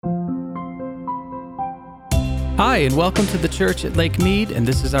Hi, and welcome to the church at Lake Mead, and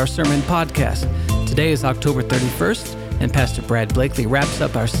this is our sermon podcast. Today is October 31st, and Pastor Brad Blakely wraps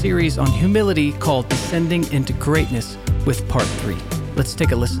up our series on humility called Descending into Greatness with Part 3. Let's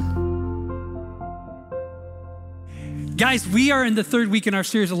take a listen. Guys, we are in the third week in our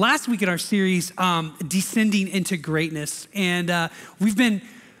series, the last week in our series, Descending into Greatness. And we've been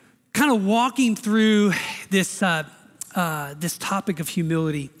kind of walking through this topic of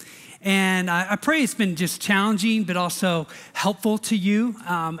humility. And I pray it's been just challenging, but also helpful to you.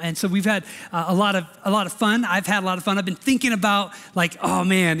 And so we've had a lot of fun. I've had a lot of fun. I've been thinking about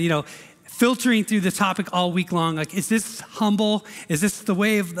filtering through the topic all week long. Like, is this humble? Is this the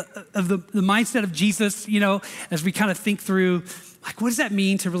way of the mindset of Jesus? As we kind of think through, like, what does that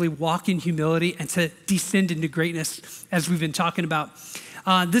mean to really walk in humility and to descend into greatness, as we've been talking about.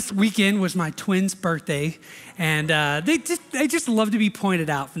 This weekend was my twins' birthday, and they just love to be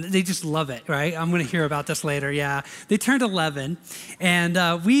pointed out. They just love it, right? I'm going to hear about this later. Yeah, they turned 11,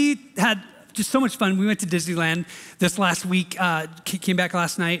 and we had just so much fun. We went to Disneyland this last week, came back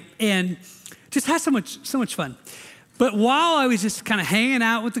last night, and just had so much fun. But while I was just kind of hanging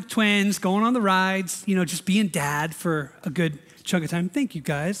out with the twins, going on the rides, just being dad for a good chunk of time. Thank you,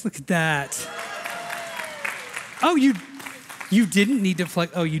 guys. Look at that. Oh, you didn't need to plug,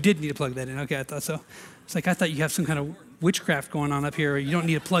 you did need to plug that in. Okay, I thought so. It's like, I thought you have some kind of witchcraft going on up here. You don't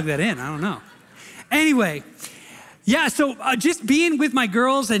need to plug that in. I don't know. Anyway, yeah, so just being with my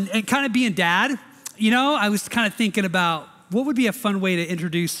girls and kind of being dad, I was kind of thinking about what would be a fun way to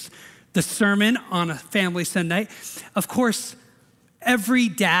introduce the sermon on a family Sunday. Of course, every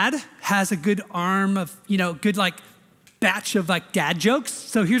dad has a good arm of, good batch of dad jokes.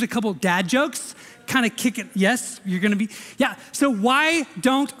 So here's a couple dad jokes. Kind of kick it. Yes, you're going to be. Yeah. So why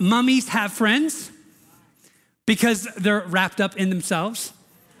don't mummies have friends? Because they're wrapped up in themselves.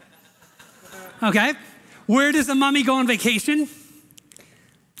 Okay. Where does a mummy go on vacation?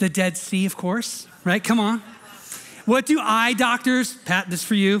 The Dead Sea, of course. Right? Come on. What do eye doctors, Pat, this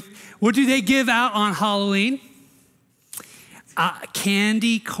for you. What do they give out on Halloween?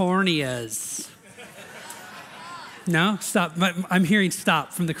 Candy corneas. No, stop. I'm hearing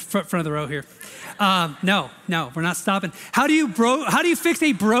stop from the front of the row here. No, we're not stopping. How do you fix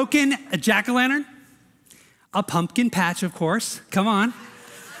a broken jack-o'-lantern? A pumpkin patch, of course. Come on.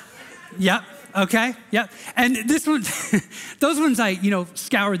 Yep. Okay. Yep. And this one, those ones I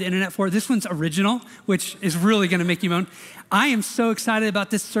scoured the internet for. This one's original, which is really going to make you moan. I am so excited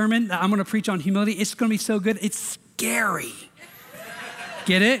about this sermon that I'm going to preach on humility. It's going to be so good. It's scary.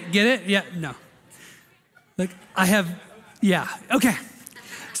 Get it? Get it? Yeah. No. Okay.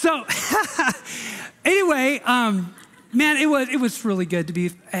 So anyway, man, it was really good to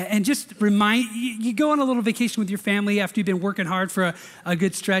be, and just remind, you go on a little vacation with your family after you've been working hard for a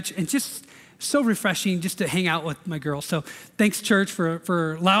good stretch, and just so refreshing just to hang out with my girls. So thanks, church,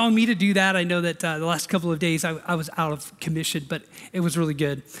 for allowing me to do that. I know that the last couple of days I was out of commission, but it was really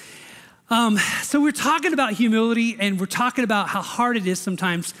good. So we're talking about humility, and we're talking about how hard it is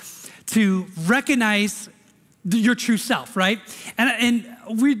sometimes to recognize your true self, right? And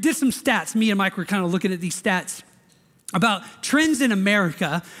we did some stats. Me and Mike were kind of looking at these stats about trends in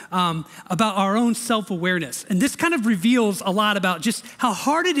America, about our own self-awareness. And this kind of reveals a lot about just how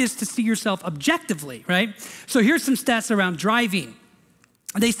hard it is to see yourself objectively, right? So here's some stats around driving.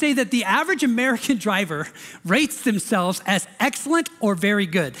 They say that the average American driver rates themselves as excellent or very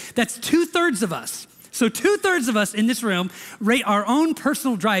good. That's 2/3 of us. So 2/3 of us in this room rate our own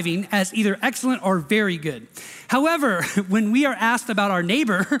personal driving as either excellent or very good. However, when we are asked about our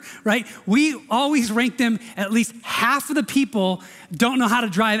neighbor, right, we always rank them at least half of the people don't know how to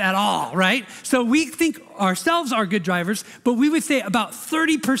drive at all, right? So we think ourselves are good drivers, but we would say about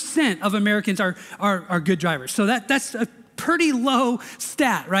 30% of Americans are good drivers. So that's a pretty low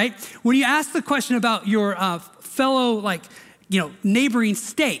stat, right? When you ask the question about your fellow, neighboring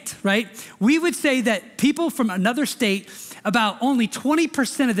state, right? We would say that people from another state, about only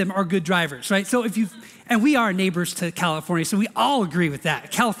 20% of them are good drivers, right? So and we are neighbors to California, so we all agree with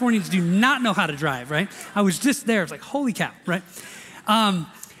that. Californians do not know how to drive, right? I was just there, it's like, holy cow, right?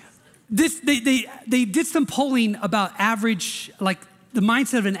 They did some polling about the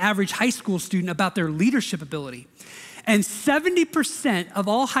mindset of an average high school student about their leadership ability. And 70% of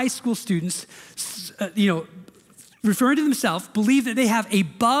all high school students, referring to themselves, believe that they have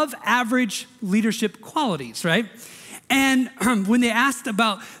above average leadership qualities, right? And when they asked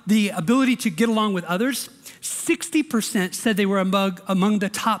about the ability to get along with others, 60% said they were among the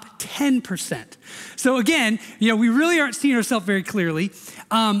top 10%. So again, we really aren't seeing ourselves very clearly.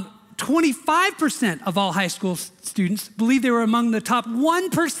 25% of all high school students believe they were among the top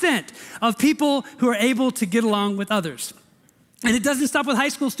 1% of people who are able to get along with others. And it doesn't stop with high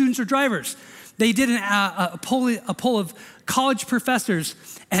school students or drivers. They did a poll of college professors,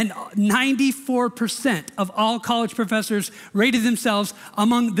 and 94% of all college professors rated themselves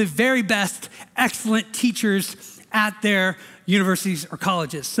among the very best, excellent teachers at their universities or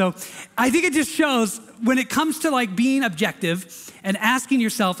colleges. So I think it just shows when it comes to like being objective and asking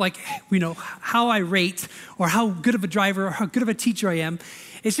yourself like, how I rate or how good of a driver or how good of a teacher I am,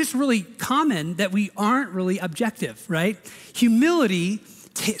 it's just really common that we aren't really objective, right? Humility,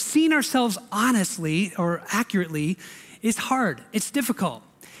 seeing ourselves honestly or accurately, is hard. It's difficult.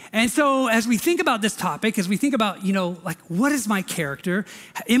 And so as we think about this topic, as we think about, what is my character?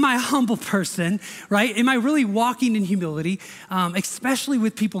 Am I a humble person, right? Am I really walking in humility, especially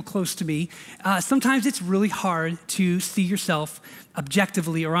with people close to me? Sometimes it's really hard to see yourself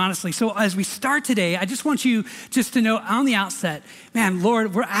objectively or honestly. So as we start today, I just want you just to know on the outset, man,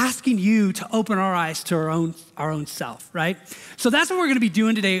 Lord, we're asking you to open our eyes to our own self, right? So that's what we're going to be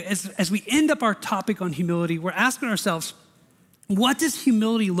doing today. As we end up our topic on humility, we're asking ourselves, what does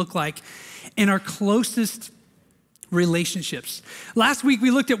humility look like in our closest relationships? Last week, we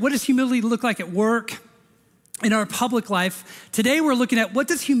looked at what does humility look like at work, in our public life. Today, we're looking at what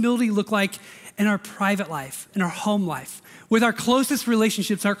does humility look like in our private life, in our home life, with our closest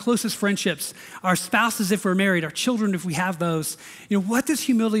relationships, our closest friendships, our spouses if we're married, our children if we have those. What does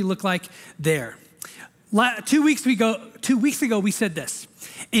humility look like there? 2 weeks ago, we said this.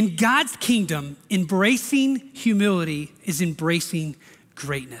 In God's kingdom, embracing humility is embracing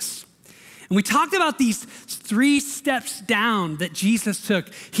greatness. And we talked about these 3 steps down that Jesus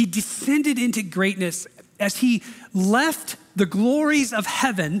took. He descended into greatness as he left the glories of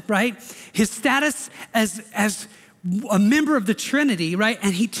heaven, right? His status as a member of the Trinity, right?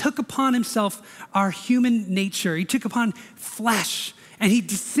 And he took upon himself our human nature. He took upon flesh. And he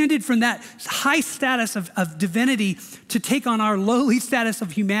descended from that high status of divinity to take on our lowly status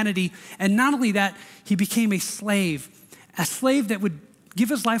of humanity. And not only that, he became a slave that would give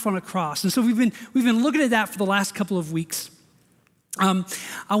his life on a cross. And so we've been looking at that for the last couple of weeks. I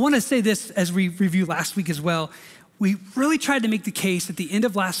want to say this as we review last week as well. We really tried to make the case at the end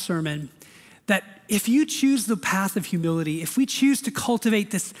of last sermon that if you choose the path of humility, if we choose to cultivate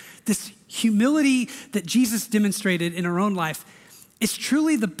this humility that Jesus demonstrated in our own life, it's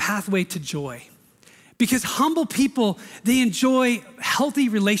truly the pathway to joy. Because humble people, they enjoy healthy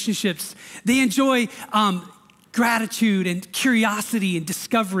relationships. They enjoy gratitude and curiosity and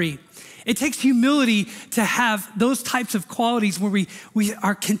discovery. It takes humility to have those types of qualities where we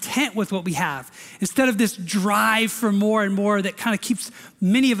are content with what we have. Instead of this drive for more and more that kind of keeps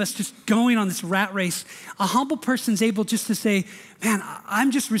many of us just going on this rat race, a humble person's able just to say, man,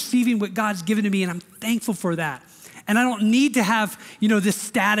 I'm just receiving what God's given to me and I'm thankful for that. And I don't need to have, this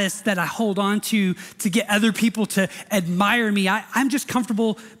status that I hold on to get other people to admire me. I'm just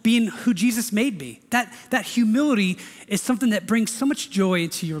comfortable being who Jesus made me. That humility is something that brings so much joy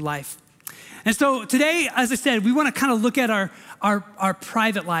into your life. And so today, as I said, we want to kind of look at our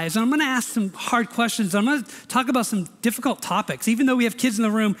private lives. And I'm going to ask some hard questions. I'm going to talk about some difficult topics. Even though we have kids in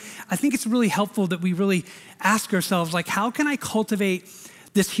the room, I think it's really helpful that we really ask ourselves, like, how can I cultivate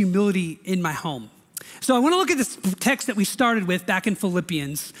this humility in my home? So I want to look at this text that we started with back in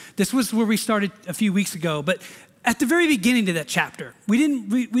Philippians. This was where we started a few weeks ago, but at the very beginning of that chapter, we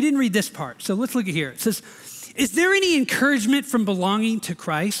didn't read this part. So let's look at here. It says, is there any encouragement from belonging to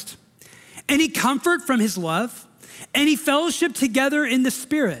Christ? Any comfort from his love? Any fellowship together in the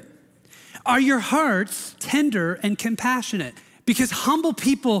Spirit? Are your hearts tender and compassionate? Because humble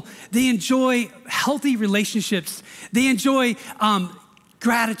people, they enjoy healthy relationships. They enjoy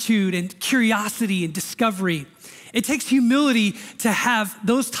gratitude and curiosity and discovery. It takes humility to have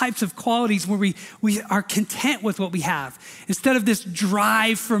those types of qualities where we are content with what we have. Instead of this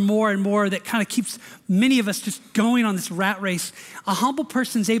drive for more and more that kind of keeps many of us just going on this rat race, a humble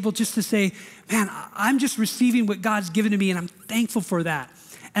person's able just to say, man, I'm just receiving what God's given to me and I'm thankful for that.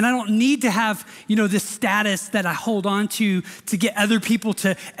 And I don't need to have, this status that I hold on to get other people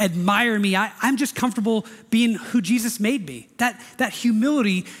to admire me. I'm just comfortable being who Jesus made me. That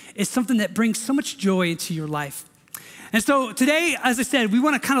humility is something that brings so much joy into your life. And so today, as I said, we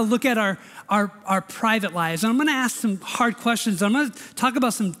want to kind of look at our private lives. And I'm going to ask some hard questions. I'm going to talk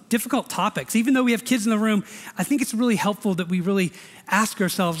about some difficult topics. Even though we have kids in the room, I think it's really helpful that we really ask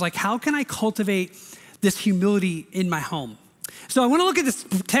ourselves, like, how can I cultivate this humility in my home? So I want to look at this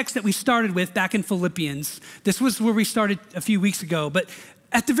text that we started with back in Philippians. This was where we started a few weeks ago, but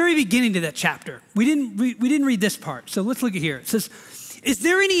at the very beginning of that chapter, we didn't read this part. So let's look at here. It says, Is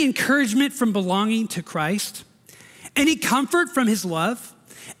there any encouragement from belonging to Christ? Any comfort from his love?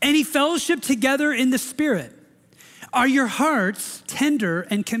 Any fellowship together in the Spirit? Are your hearts tender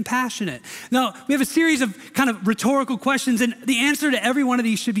and compassionate? Now, we have a series of kind of rhetorical questions, and the answer to every one of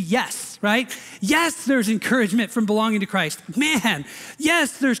these should be yes, right? Yes, there's encouragement from belonging to Christ. Man,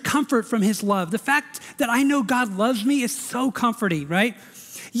 yes, there's comfort from his love. The fact that I know God loves me is so comforting, right?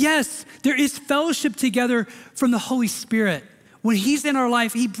 Yes, there is fellowship together from the Holy Spirit. When he's in our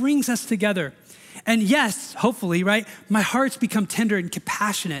life, he brings us together. And yes, hopefully, right, my heart's become tender and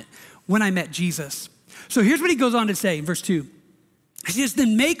compassionate when I met Jesus. So here's what he goes on to say in verse 2. He says,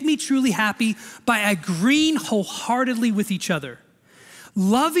 then make me truly happy by agreeing wholeheartedly with each other,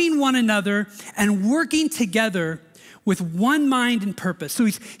 loving one another and working together with one mind and purpose. So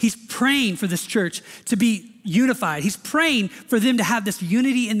he's praying for this church to be unified. He's praying for them to have this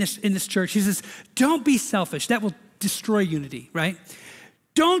unity in this church. He says, don't be selfish. That will destroy unity, right?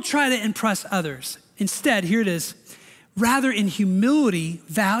 Don't try to impress others. Instead, here it is, rather in humility,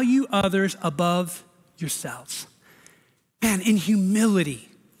 value others above yourselves. Man, in humility,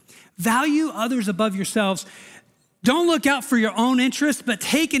 value others above yourselves. Don't look out for your own interest, but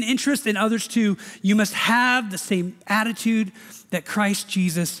take an interest in others too. You must have the same attitude that Christ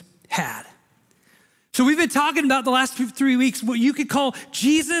Jesus had. So we've been talking about the last 3 weeks, what you could call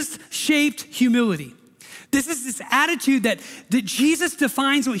Jesus-shaped humility. This is this attitude that Jesus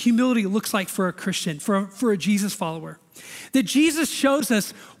defines what humility looks like for a Christian, for a Jesus follower. That Jesus shows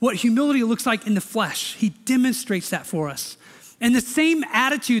us what humility looks like in the flesh. He demonstrates that for us. And the same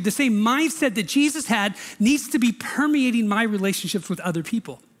attitude, the same mindset that Jesus had needs to be permeating my relationships with other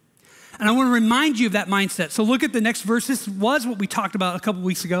people. And I want to remind you of that mindset. So look at the next verse. This was what we talked about a couple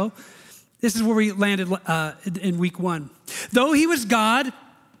weeks ago. This is where we landed in week 1. Though he was God,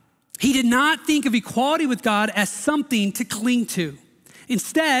 he did not think of equality with God as something to cling to.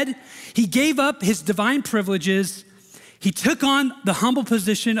 Instead, he gave up his divine privileges. He took on the humble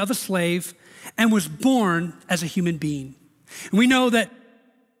position of a slave and was born as a human being. And we know that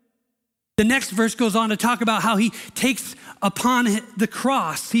the next verse goes on to talk about how he takes upon the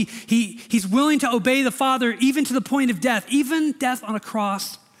cross. He's willing to obey the Father even to the point of death, even death on a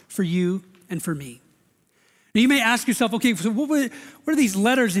cross for you and for me. Now you may ask yourself, okay, so what are these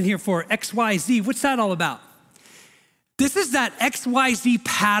letters in here for? X, Y, Z, what's that all about? This is that XYZ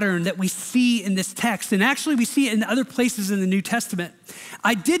pattern that we see in this text, and actually we see it in other places in the New Testament.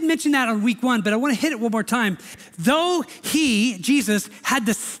 I did mention that on week 1, but I want to hit it one more time. Though he, Jesus, had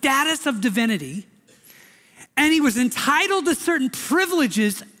the status of divinity, and he was entitled to certain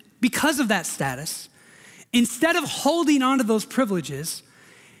privileges because of that status, instead of holding on to those privileges,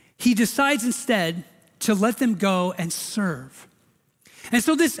 he decides instead to let them go and serve. And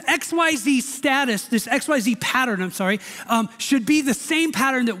so this XYZ status, this XYZ pattern, should be the same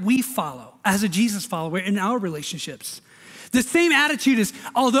pattern that we follow as a Jesus follower in our relationships. The same attitude is,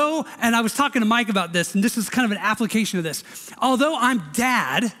 although, and I was talking to Mike about this, and this is kind of an application of this, although I'm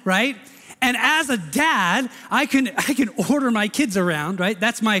dad, right? And as a dad, I can order my kids around, right?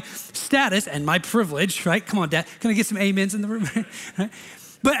 That's my status and my privilege, right? Come on, Dad. Can I get some amens in the room? Right?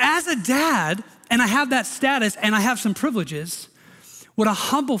 But as a dad, and I have that status and I have some privileges, what a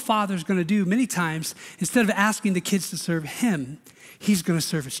humble father is going to do many times, instead of asking the kids to serve him, he's going to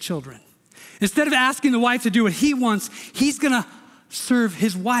serve his children. Instead of asking the wife to do what he wants, he's going to serve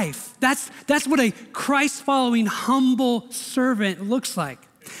his wife. That's what a Christ-following, humble servant looks like.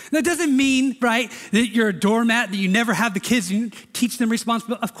 That doesn't mean, right, that you're a doormat, that you never have the kids, you teach them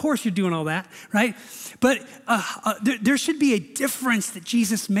responsibility. Of course you're doing all that, right? But there should be a difference that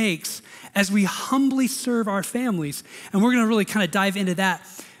Jesus makes as we humbly serve our families. And we're gonna really kind of dive into that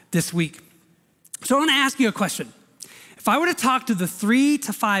this week. So I wanna ask you a question. If I were to talk to the 3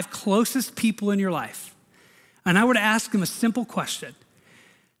 to 5 closest people in your life, and I were to ask them a simple question,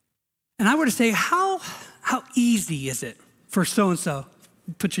 and I were to say, how easy is it for so-and-so,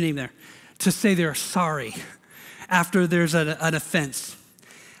 put your name there, to say they're sorry after there's an offense?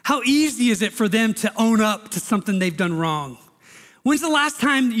 How easy is it for them to own up to something they've done wrong? When's the last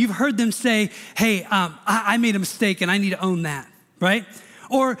time you've heard them say, hey, I made a mistake and I need to own that, right?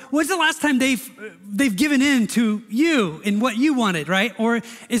 Or when's the last time they've given in to you in what you wanted, right? Or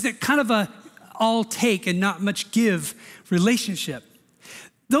is it kind of a all take and not much give relationship?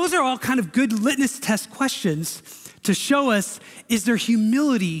 Those are all kind of good litmus test questions to show us, is there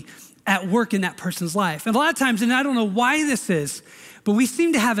humility at work in that person's life? And a lot of times, and I don't know why this is, but we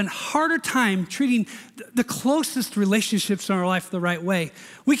seem to have a harder time treating the closest relationships in our life the right way.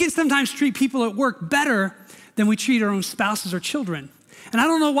 We can sometimes treat people at work better than we treat our own spouses or children. And I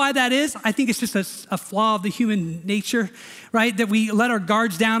don't know why that is. I think it's just a flaw of the human nature, right? That we let our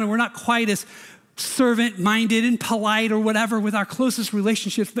guards down and we're not quite as servant-minded and polite or whatever with our closest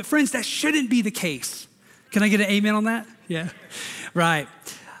relationships. But friends, that shouldn't be the case. Can I get an amen on that? Yeah, right.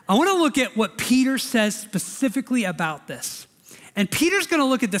 I want to look at what Peter says specifically about this. And Peter's going to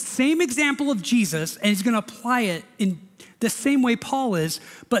look at the same example of Jesus and he's going to apply it in the same way Paul is,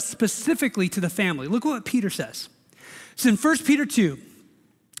 but specifically to the family. Look what Peter says. It's in 1 Peter 2.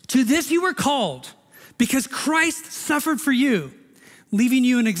 To this you were called because Christ suffered for you, leaving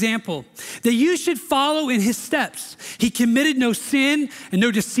you an example, that you should follow in his steps. He committed no sin and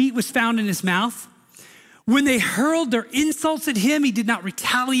no deceit was found in his mouth. When they hurled their insults at him, he did not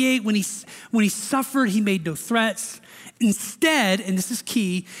retaliate. When he suffered, he made no threats. Instead, and this is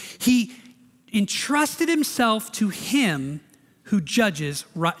key, he entrusted himself to him who judges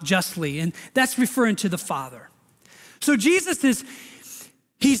justly. And that's referring to the Father. So Jesus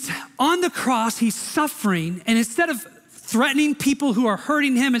he's on the cross, he's suffering, and instead of threatening people who are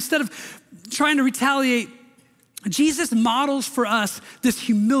hurting him, instead of trying to retaliate, Jesus models for us this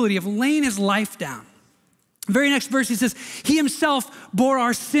humility of laying his life down. Very next verse, he says, he himself bore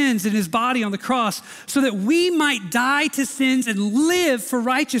our sins in his body on the cross so that we might die to sins and live for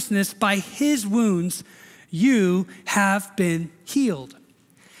righteousness. By his wounds, you have been healed.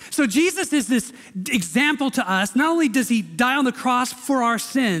 So Jesus is this example to us. Not only does he die on the cross for our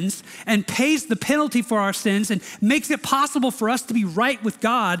sins and pays the penalty for our sins and makes it possible for us to be right with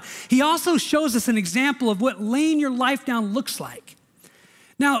God, he also shows us an example of what laying your life down looks like.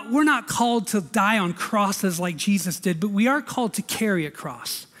 Now, we're not called to die on crosses like Jesus did, but we are called to carry a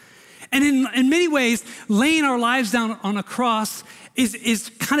cross. And in many ways, laying our lives down on a cross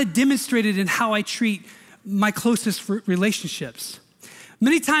is kind of demonstrated in how I treat my closest relationships.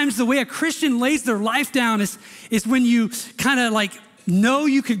 Many times the way a Christian lays their life down is when you kind of like know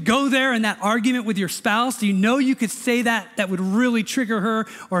you could go there in that argument with your spouse. You know you could say that would really trigger her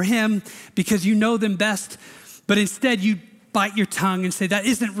or him because you know them best, but instead you bite your tongue and say, that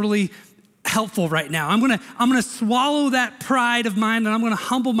isn't really helpful right now. I'm gonna swallow that pride of mine and I'm gonna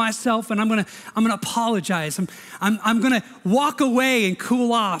humble myself and I'm gonna apologize. I'm gonna walk away and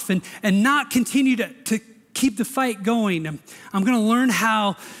cool off and not continue to keep the fight going. I'm gonna learn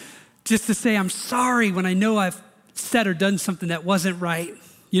how just to say I'm sorry when I know I've said or done something that wasn't right.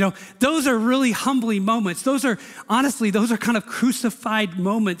 You know, those are really humbling moments. Those are kind of crucified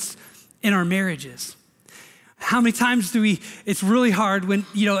moments in our marriages. How many times it's really hard when,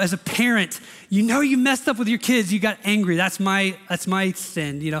 as a parent, you messed up with your kids, you got angry. That's my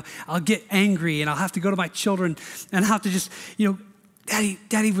sin. I'll get angry and I'll have to go to my children and I'll have to just,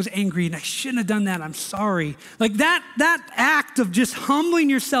 Daddy was angry and I shouldn't have done that. I'm sorry. Like that act of just humbling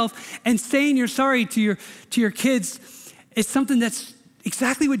yourself and saying you're sorry to your kids is something that's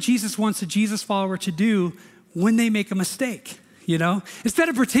exactly what Jesus wants a Jesus follower to do when they make a mistake, Instead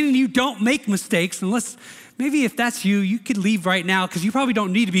of pretending you don't make mistakes, maybe if that's you could leave right now because you probably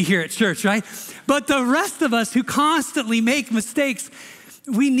don't need to be here at church, right? But the rest of us who constantly make mistakes,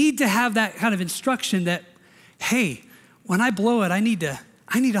 we need to have that kind of instruction that, hey, when I blow it, I need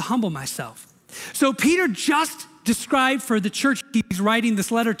to humble myself. So Peter just described for the church he's writing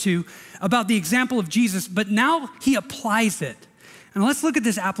this letter to about the example of Jesus, but now he applies it. And let's look at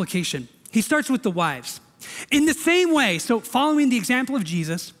this application. He starts with the wives. In the same way, so following the example of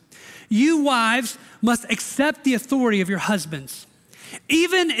Jesus, you wives must accept the authority of your husbands.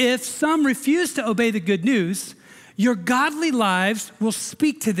 Even if some refuse to obey the good news, your godly lives will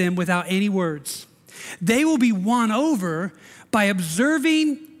speak to them without any words. They will be won over by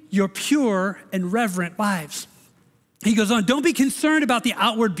observing your pure and reverent lives. He goes on, don't be concerned about the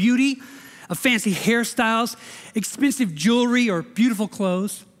outward beauty of fancy hairstyles, expensive jewelry, or beautiful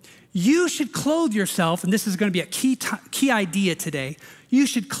clothes. You should clothe yourself, and this is going to be a key idea today. You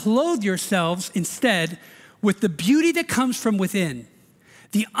should clothe yourselves instead with the beauty that comes from within,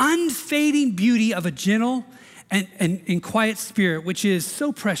 the unfading beauty of a gentle and quiet spirit, which is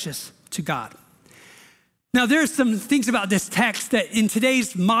so precious to God. Now, there's some things about this text that in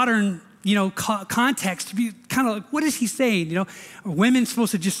today's modern, context, be kind of like, what is he saying? Are women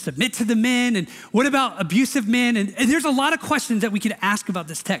supposed to just submit to the men? And what about abusive men? And there's a lot of questions that we could ask about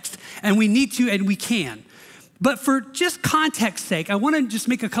this text, and we need to, and we can. But for just context's sake, I want to just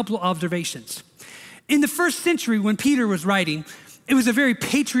make a couple of observations. In the first century, when Peter was writing, it was a very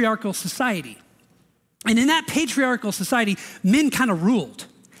patriarchal society. And in that patriarchal society, men kind of ruled.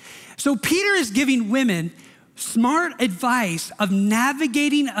 So Peter is giving women smart advice of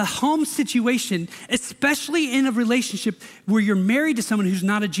navigating a home situation, especially in a relationship where you're married to someone who's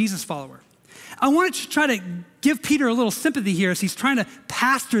not a Jesus follower. I wanted to try to give Peter a little sympathy here as he's trying to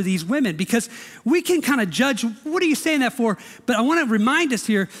pastor these women, because we can kind of judge, what are you saying that for? But I want to remind us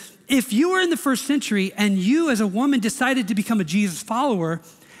here, if you were in the first century and you as a woman decided to become a Jesus follower,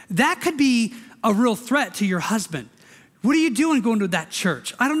 that could be a real threat to your husband. What are you doing going to that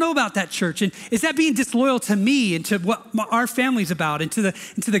church? I don't know about that church. And is that being disloyal to me and to what our family's about and to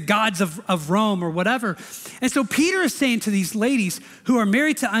the gods of Rome or whatever? And so Peter is saying to these ladies who are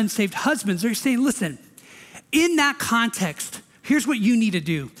married to unsaved husbands, they're saying, listen, in that context, here's what you need to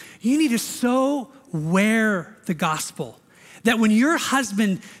do. You need to so wear the gospel that when your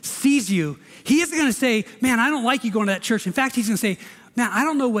husband sees you, he isn't gonna say, man, I don't like you going to that church. In fact, he's gonna say, man, I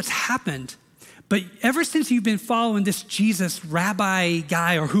don't know what's happened, but ever since you've been following this Jesus rabbi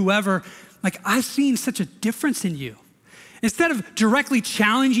guy or whoever, like I've seen such a difference in you. Instead of directly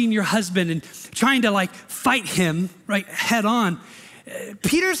challenging your husband and trying to like fight him right head on,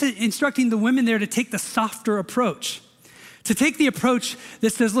 Peter's instructing the women there to take the softer approach, to take the approach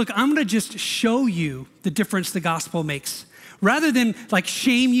that says, look, I'm gonna just show you the difference the gospel makes. Rather than like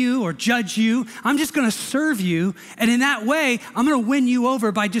shame you or judge you, I'm just gonna serve you. And in that way, I'm gonna win you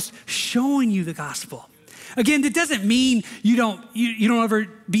over by just showing you the gospel. Again, that doesn't mean you don't ever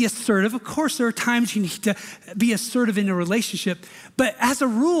be assertive. Of course, there are times you need to be assertive in a relationship. But as a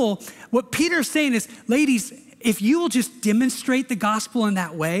rule, what Peter's saying is, ladies, if you will just demonstrate the gospel in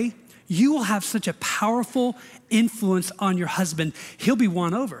that way, you will have such a powerful influence on your husband. He'll be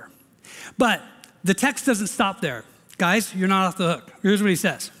won over. But the text doesn't stop there. Guys, you're not off the hook. Here's what he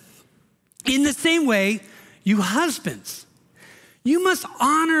says. In the same way, you husbands, you must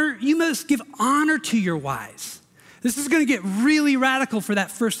give honor to your wives. This is gonna get really radical for that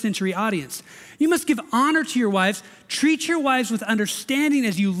first century audience. You must give honor to your wives, treat your wives with understanding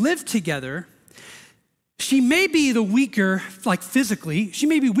as you live together. She may be the weaker, like physically, she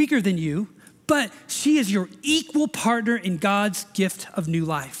may be weaker than you, but she is your equal partner in God's gift of new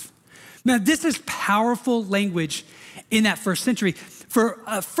life. Now, this is powerful language in that first century. For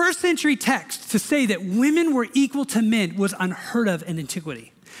a first century text to say that women were equal to men was unheard of in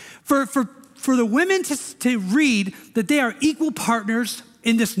antiquity. For the women to read that they are equal partners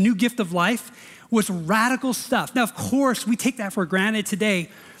in this new gift of life was radical stuff. Now, of course, we take that for granted today,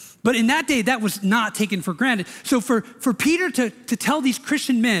 but in that day, that was not taken for granted. So for Peter to tell these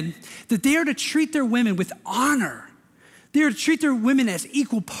Christian men that they are to treat their women with honor, they are to treat their women as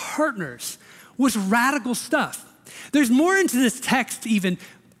equal partners, was radical stuff. There's more into this text even,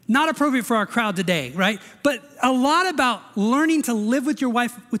 not appropriate for our crowd today, right? But a lot about learning to live with your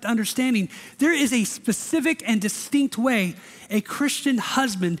wife with understanding. There is a specific and distinct way a Christian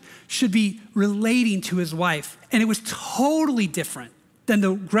husband should be relating to his wife. And it was totally different than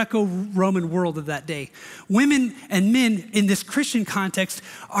the Greco-Roman world of that day. Women and men in this Christian context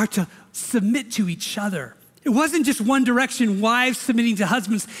are to submit to each other. It wasn't just one direction, wives submitting to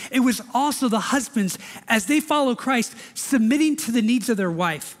husbands. It was also the husbands, as they follow Christ, submitting to the needs of their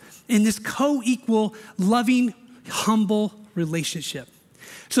wife in this co-equal, loving, humble relationship.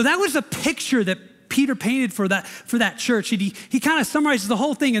 So that was a picture that Peter painted for that church. And he kind of summarizes the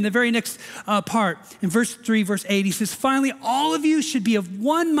whole thing in the very next part. In verse 3, verse 8, he says, finally, all of you should be of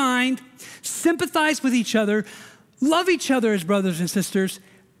one mind, sympathize with each other, love each other as brothers and sisters,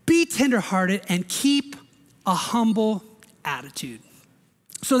 be tenderhearted, and keep a humble attitude.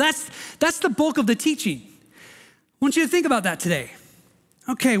 So that's the bulk of the teaching. I want you to think about that today.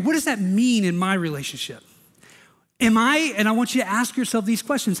 Okay, what does that mean in my relationship? And I want you to ask yourself these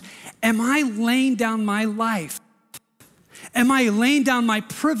questions. Am I laying down my life? Am I laying down my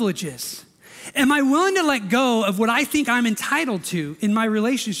privileges? Am I willing to let go of what I think I'm entitled to in my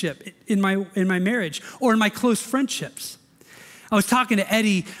relationship, in my marriage, or in my close friendships? I was talking to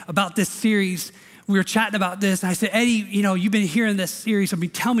Eddie about this series. We were chatting about this, and I said, Eddie, you've been hearing this series.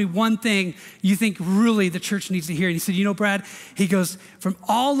 Tell me one thing you think really the church needs to hear. And he said, Brad, he goes, from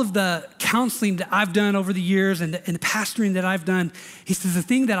all of the counseling that I've done over the years and the pastoring that I've done, he says, the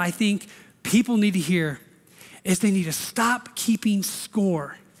thing that I think people need to hear is they need to stop keeping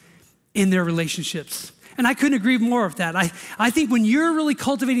score in their relationships. And I couldn't agree more with that. I think when you're really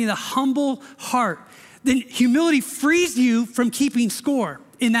cultivating the humble heart, then humility frees you from keeping score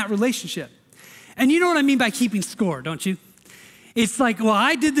in that relationship. And you know what I mean by keeping score, don't you? It's like, well,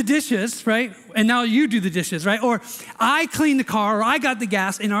 I did the dishes, right? And now you do the dishes, right? Or I cleaned the car, or I got the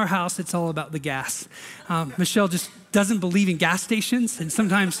gas. In our house, it's all about the gas. Michelle just doesn't believe in gas stations. And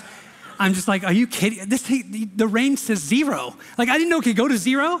sometimes I'm just like, are you kidding? The range says 0. Like, I didn't know it could go to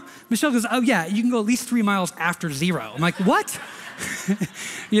 0. Michelle goes, oh yeah, you can go at least 3 miles after 0. I'm like, what?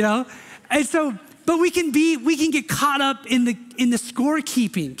 And so, but we can get caught up in the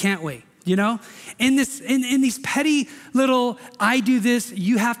scorekeeping, can't we? you know? In these petty little, I do this,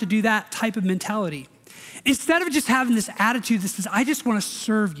 you have to do that type of mentality. Instead of just having this attitude that says, I just want to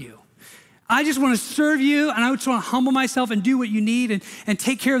serve you. I just want to serve you, and I just want to humble myself and do what you need and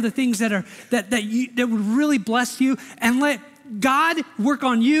take care of the things that would really bless you, and let God work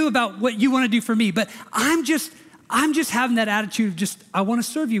on you about what you want to do for me. But I'm just having that attitude of just, I want to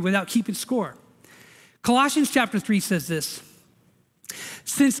serve you without keeping score. Colossians chapter 3 says this: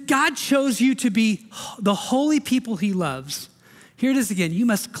 since God chose you to be the holy people he loves, here it is again, you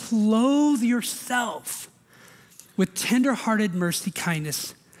must clothe yourself with tender-hearted mercy,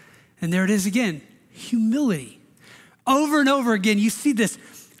 kindness, and there it is again, humility. Over and over again, you see this,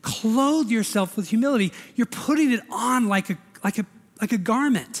 clothe yourself with humility. You're putting it on like a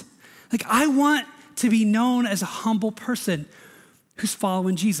garment. Like, I want to be known as a humble person who's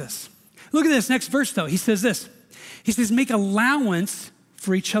following Jesus. Look at this next verse though. He says this. He says, make allowance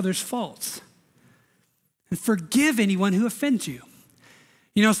for each other's faults and forgive anyone who offends you.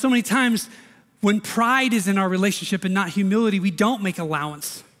 You know, so many times when pride is in our relationship and not humility, we don't make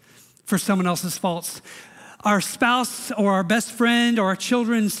allowance for someone else's faults. Our spouse or our best friend or our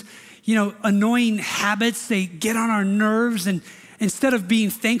children's, annoying habits, they get on our nerves, and instead of being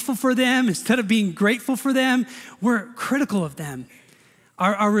thankful for them, instead of being grateful for them, we're critical of them.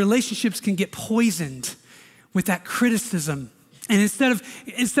 Our relationships can get poisoned with that criticism. And instead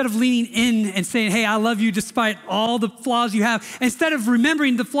of leaning in and saying, hey, I love you despite all the flaws you have, instead of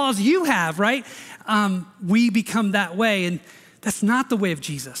remembering the flaws you have, right? We become that way, and that's not the way of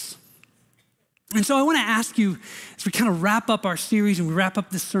Jesus. And so I want to ask you, as we kind of wrap up our series and we wrap up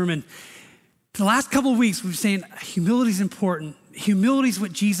this sermon, the last couple of weeks we've been saying humility is important. Humility is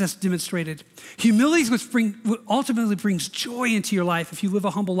what Jesus demonstrated. Humility is what ultimately brings joy into your life if you live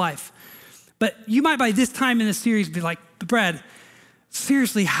a humble life. But you might by this time in the series be like, Brad,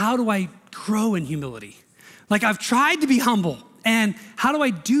 seriously, how do I grow in humility? Like, I've tried to be humble, and how do I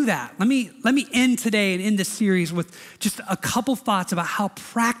do that? Let me end today and end this series with just a couple thoughts about how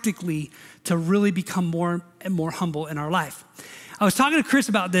practically to really become more and more humble in our life. I was talking to Chris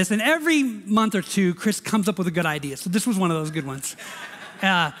about this, and every month or two, Chris comes up with a good idea. So this was one of those good ones.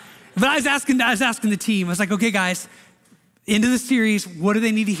 But I was asking the team, I was like, okay, guys, into the series, what do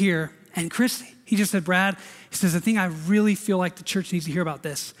they need to hear? And Chris, he just said, Brad, he says, the thing I really feel like the church needs to hear about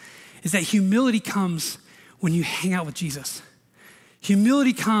this is that humility comes when you hang out with Jesus.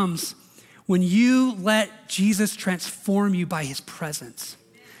 Humility comes when you let Jesus transform you by his presence.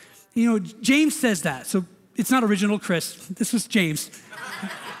 You know, James says that, so it's not original Chris. This was James.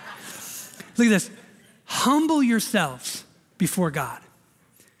 Look at this. Humble yourselves before God.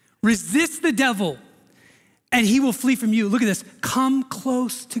 Resist the devil, and he will flee from you. Look at this. Come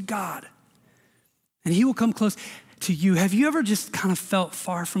close to God, and he will come close to you. Have you ever just kind of felt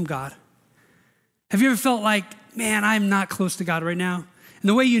far from God? Have you ever felt like, man, I'm not close to God right now? And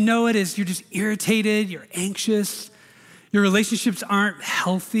the way you know it is you're just irritated, you're anxious, your relationships aren't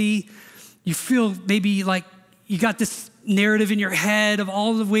healthy. You feel maybe like you got this narrative in your head of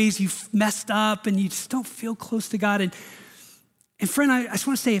all the ways you've messed up, and you just don't feel close to God. And friend, I just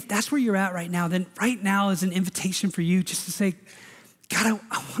want to say, if that's where you're at right now, then right now is an invitation for you just to say, God,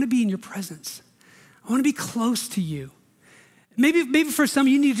 I want to be in your presence. I want to be close to you. Maybe for some,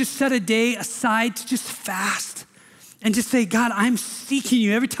 you need to just set a day aside to just fast and just say, God, I'm seeking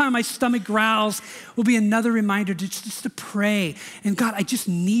you. Every time my stomach growls will be another reminder just to pray. And God, I just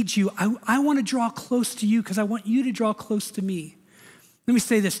need you. I want to draw close to you because I want you to draw close to me. Let me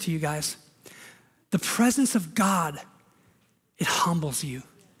say this to you guys. The presence of God, it humbles you.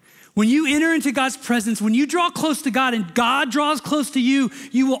 When you enter into God's presence, when you draw close to God and God draws close to you,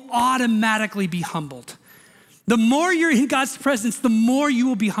 you will automatically be humbled. The more you're in God's presence, the more you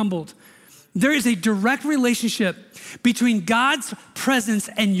will be humbled. There is a direct relationship between God's presence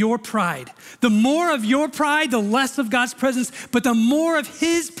and your pride. The more of your pride, the less of God's presence, but the more of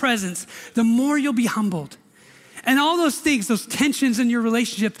his presence, the more you'll be humbled. And all those things, those tensions in your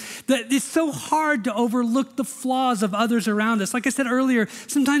relationship, that it's so hard to overlook the flaws of others around us. Like I said earlier,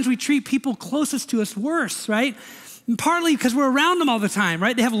 sometimes we treat people closest to us worse, right? And partly because we're around them all the time,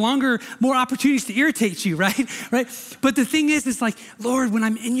 right? They have longer, more opportunities to irritate you, right? But the thing is, it's like, Lord, when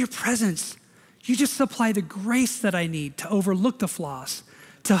I'm in your presence, you just supply the grace that I need to overlook the flaws,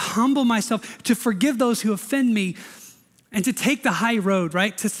 to humble myself, to forgive those who offend me, and to take the high road,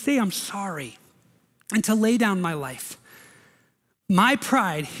 right? To say I'm sorry and to lay down my life. My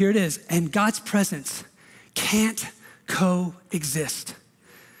pride, here it is, and God's presence can't coexist.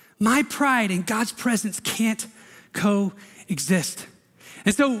 My pride and God's presence can't coexist.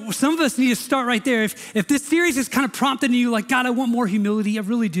 And so some of us need to start right there. If this series is kind of prompting you like, God, I want more humility, I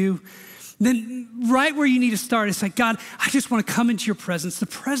really do, then right where you need to start is like, God, I just want to come into your presence, the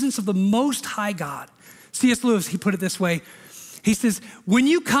presence of the Most High God. C.S. Lewis, he put it this way. He says, when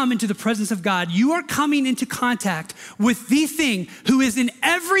you come into the presence of God, you are coming into contact with the thing who is in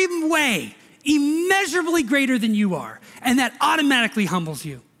every way immeasurably greater than you are. And that automatically humbles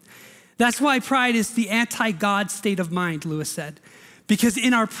you. That's why pride is the anti-God state of mind, Lewis said. Because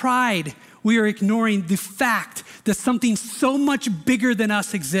in our pride, we are ignoring the fact that something so much bigger than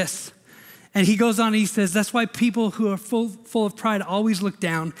us exists. And he goes on and he says, that's why people who are full of pride always look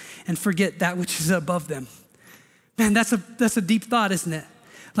down and forget that which is above them. Man, that's a deep thought, isn't it?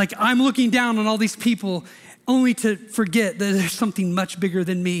 Like I'm looking down on all these people only to forget that there's something much bigger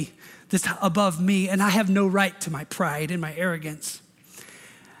than me that's above me, and I have no right to my pride and my arrogance.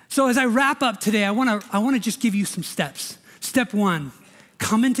 So as I wrap up today, I want to just give you some steps. Step 1,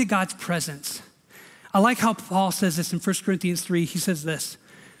 come into God's presence. I like how Paul says this in 1 Corinthians 3. He says this.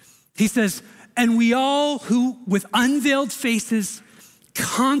 He says, and we all who with unveiled faces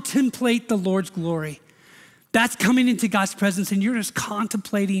contemplate the Lord's glory. That's coming into God's presence and you're just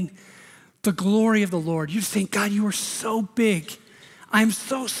contemplating the glory of the Lord. You're saying, God, you are so big. I'm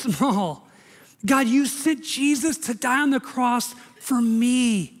so small. God, you sent Jesus to die on the cross for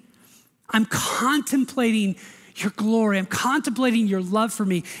me. I'm contemplating your glory. I'm contemplating your love for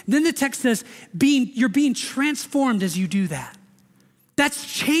me. And then the text says, you're being transformed as you do that. That's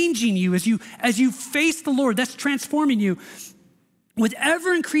changing you as you face the Lord. That's transforming you with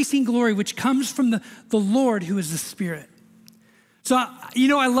ever increasing glory, which comes from the Lord who is the Spirit. So,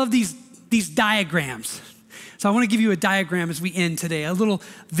 I love these diagrams. So I want to give you a diagram as we end today, a little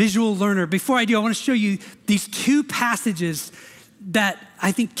visual learner. Before I do, I want to show you these two passages that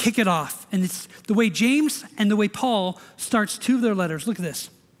I think kick it off. And it's the way James and the way Paul starts two of their letters. Look at this.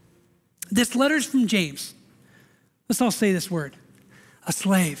 This letter's from James. Let's all say this word. A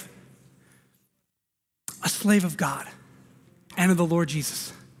slave of God and of the Lord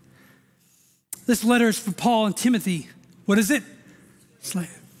Jesus. This letter is for Paul and Timothy. What is it?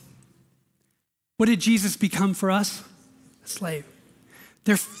 Slave. What did Jesus become for us? A slave.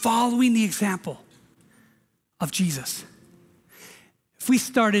 They're following the example of Jesus. If we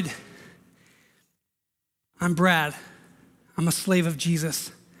started, I'm Brad. I'm a slave of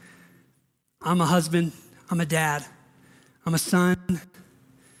Jesus. I'm a husband. I'm a dad. I'm a son.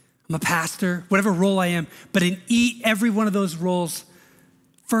 I'm a pastor, whatever role I am. But in every one of those roles,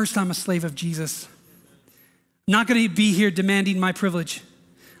 first, I'm a slave of Jesus. I'm not going to be here demanding my privilege.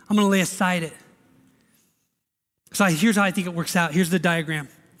 I'm going to lay aside it. So here's how I think it works out. Here's the diagram.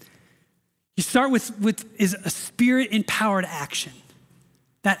 You start with is a spirit-empowered action.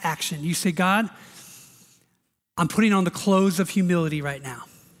 That action. You say, God, I'm putting on the clothes of humility right now.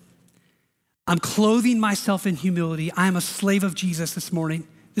 I'm clothing myself in humility. I am a slave of Jesus this morning.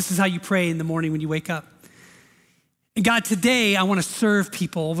 This is how you pray in the morning when you wake up. And God, today I want to serve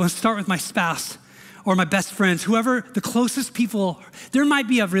people. I want to start with my spouse or my best friends, whoever the closest people. There might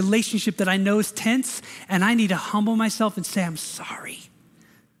be a relationship that I know is tense and I need to humble myself and say, I'm sorry.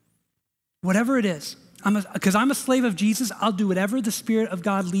 Whatever it is, because I'm a slave of Jesus, I'll do whatever the Spirit of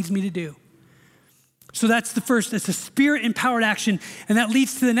God leads me to do. So that's the first, it's a spirit-empowered action, and that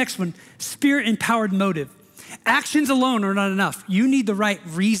leads to the next one, spirit-empowered motive. Actions alone are not enough. You need the right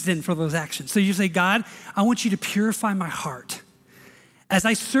reason for those actions. So you say, God, I want you to purify my heart. As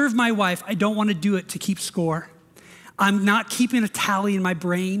I serve my wife, I don't want to do it to keep score. I'm not keeping a tally in my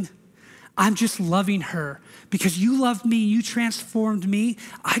brain. I'm just loving her. Because you loved me, you transformed me.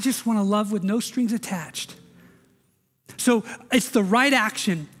 I just want to love with no strings attached. So it's the right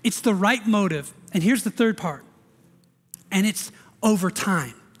action. It's the right motive. And here's the third part. And it's over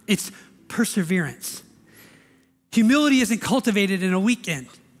time. It's perseverance. Humility isn't cultivated in a weekend.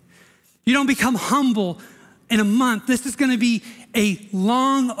 You don't become humble in a month. This is going to be a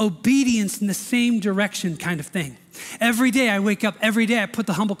long obedience in the same direction kind of thing. Every day I wake up, every day I put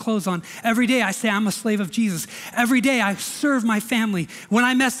the humble clothes on. Every day I say I'm a slave of Jesus. Every day I serve my family. When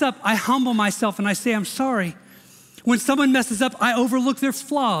I mess up, I humble myself and I say I'm sorry. When someone messes up, I overlook their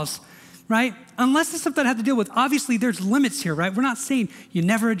flaws, right? Unless it's something I have to deal with. Obviously, there's limits here, right? We're not saying you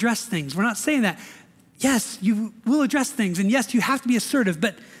never address things. We're not saying that. Yes, you will address things, and yes, you have to be assertive,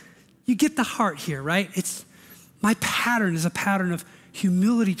 but you get the heart here, right? My pattern is a pattern of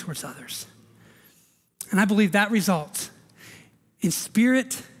humility towards others. And I believe that results in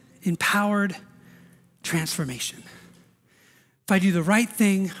spirit-empowered transformation. If I do the right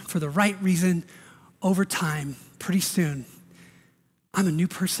thing for the right reason over time, pretty soon, I'm a new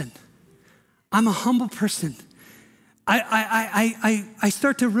person. I'm a humble person. I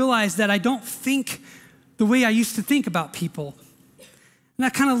start to realize that I don't think the way I used to think about people. And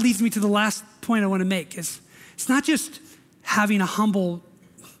that kind of leads me to the last point I want to make is it's not just having a humble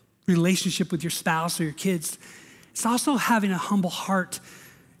relationship with your spouse or your kids. It's also having a humble heart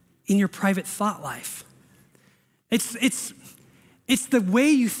in your private thought life. It's the way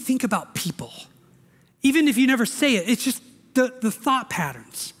you think about people. Even if you never say it, it's just the thought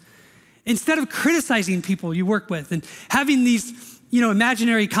patterns. Instead of criticizing people you work with and having these,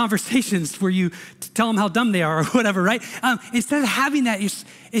 imaginary conversations where you tell them how dumb they are or whatever, right? Instead of having that,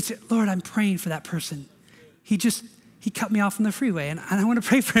 it's Lord, I'm praying for that person. He cut me off on the freeway, and I want to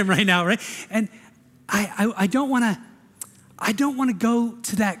pray for him right now, right? And I don't want to go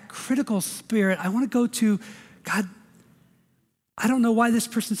to that critical spirit. I want to go to, God, I don't know why this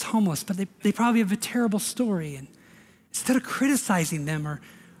person's homeless, but they probably have a terrible story. And instead of criticizing them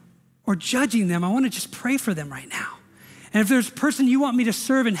or judging them, I want to just pray for them right now. And if there's a person you want me to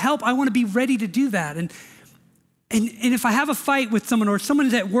serve and help, I want to be ready to do that. And if I have a fight with someone or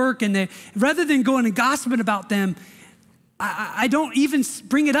someone's at work and rather than going and gossiping about them, I don't even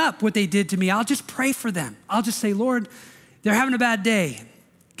bring it up what they did to me. I'll just pray for them. I'll just say, Lord, they're having a bad day.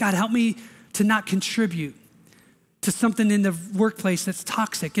 God, help me to not contribute to something in the workplace that's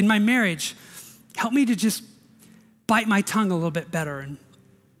toxic. In my marriage, help me to just bite my tongue a little bit better and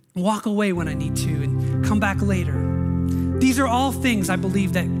walk away when I need to and come back later. These are all things I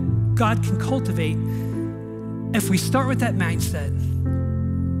believe that God can cultivate if we start with that mindset.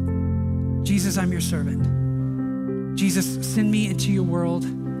 Jesus, I'm your servant. Jesus, send me into your world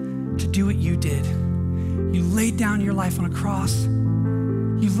to do what you did. You laid down your life on a cross.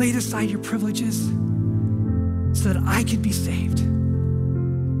 You laid aside your privileges so that I could be saved.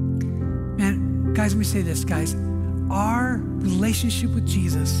 Man, guys, let me say this, guys. Our relationship with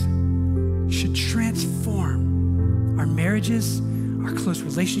Jesus should transform our marriages, our close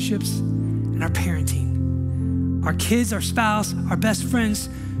relationships, and our parenting. Our kids, our spouse, our best friends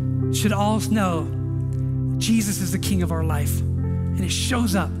should all know Jesus is the king of our life, and it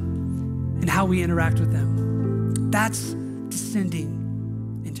shows up in how we interact with them. That's descending